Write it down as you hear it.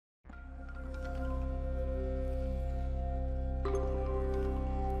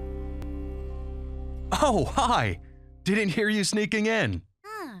Oh, hi! Didn't hear you sneaking in.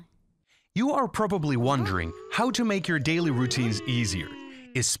 You are probably wondering how to make your daily routines easier,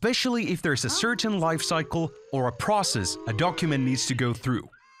 especially if there's a certain life cycle or a process a document needs to go through.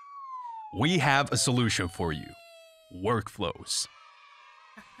 We have a solution for you: workflows.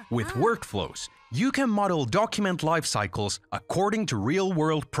 With workflows, you can model document life cycles according to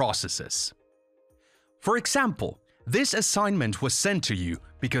real-world processes. For example, this assignment was sent to you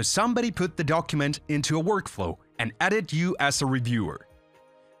because somebody put the document into a workflow and added you as a reviewer.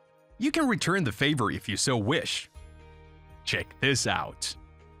 You can return the favor if you so wish. Check this out.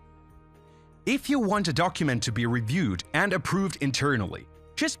 If you want a document to be reviewed and approved internally,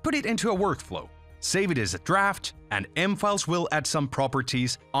 just put it into a workflow, save it as a draft, and M-Files will add some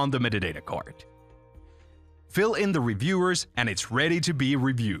properties on the metadata card. Fill in the reviewers and it's ready to be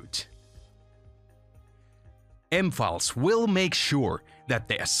reviewed. M-Files will make sure that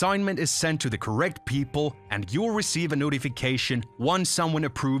the assignment is sent to the correct people and you'll receive a notification once someone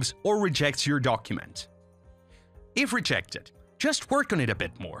approves or rejects your document. If rejected, just work on it a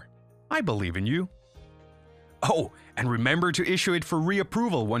bit more. I believe in you. Oh, and remember to issue it for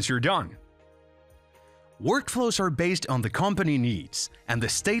reapproval once you're done. Workflows are based on the company needs, and the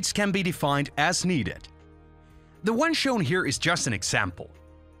states can be defined as needed. The one shown here is just an example.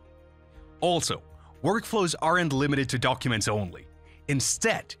 Also, workflows aren't limited to documents only.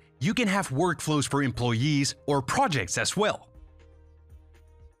 Instead, you can have workflows for employees or projects as well.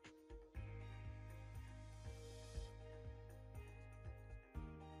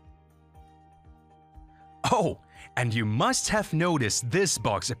 Oh, and you must have noticed this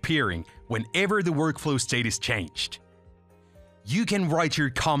box appearing whenever the workflow state is changed. You can write your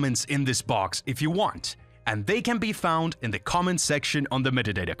comments in this box if you want, and they can be found in the comments section on the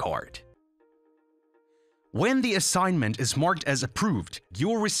metadata card. When the assignment is marked as approved,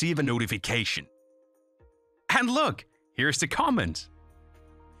 you'll receive a notification. And look, here's the comment.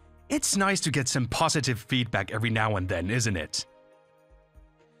 It's nice to get some positive feedback every now and then, isn't it?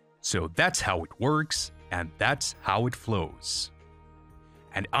 So that's how it works, and that's how it flows.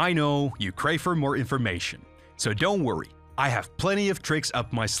 And I know you crave for more information, so don't worry, I have plenty of tricks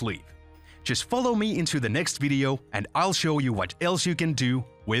up my sleeve. Just follow me into the next video and I'll show you what else you can do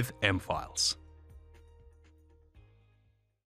with M-Files.